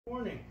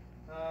Morning.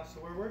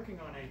 So we're working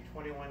on a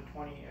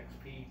 2120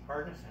 XP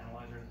hardness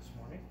analyzer this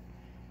morning,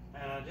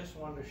 and I just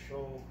wanted to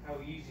show how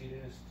easy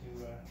it is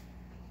to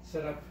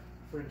set up,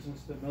 for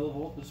instance, the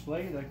millivolt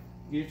display that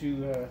gives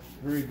you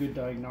very good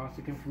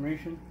diagnostic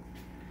information.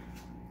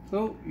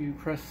 So you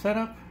press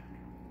setup,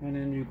 and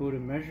then you go to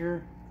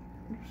measure.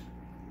 Oops.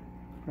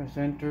 Press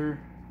enter.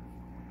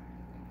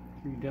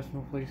 3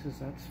 decimal places,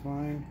 that's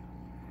fine.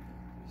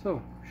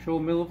 So show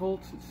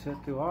millivolts, it's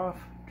set to off.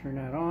 Turn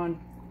that on.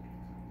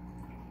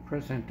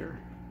 Press enter,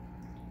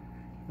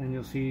 and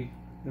you'll see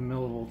the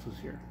millivolts is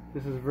here.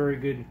 This is very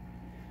good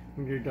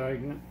when you're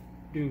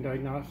doing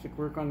diagnostic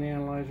work on the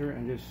analyzer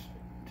and just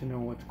to know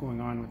what's going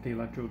on with the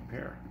electrode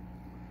pair.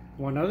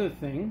 One other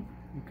thing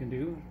you can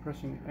do is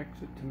pressing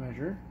exit to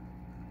measure.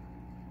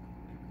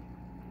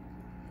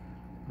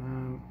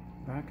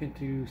 Back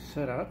into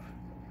setup.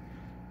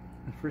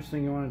 The first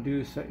thing you want to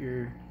do is set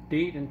your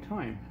date and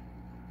time.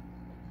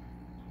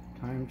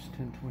 Time's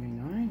 10:29.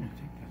 I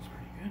think that's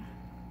pretty good.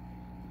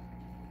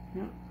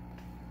 Yeah.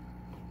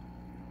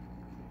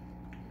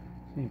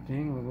 Same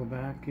thing, we'll go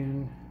back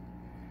and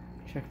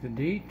check the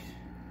date.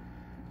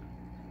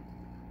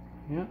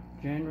 Yeah,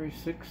 January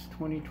 6,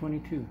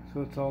 2022.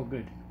 So it's all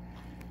good.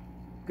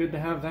 Good to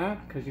have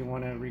that because you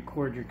want to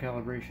record your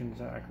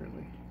calibrations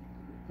accurately.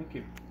 Thank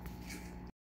you.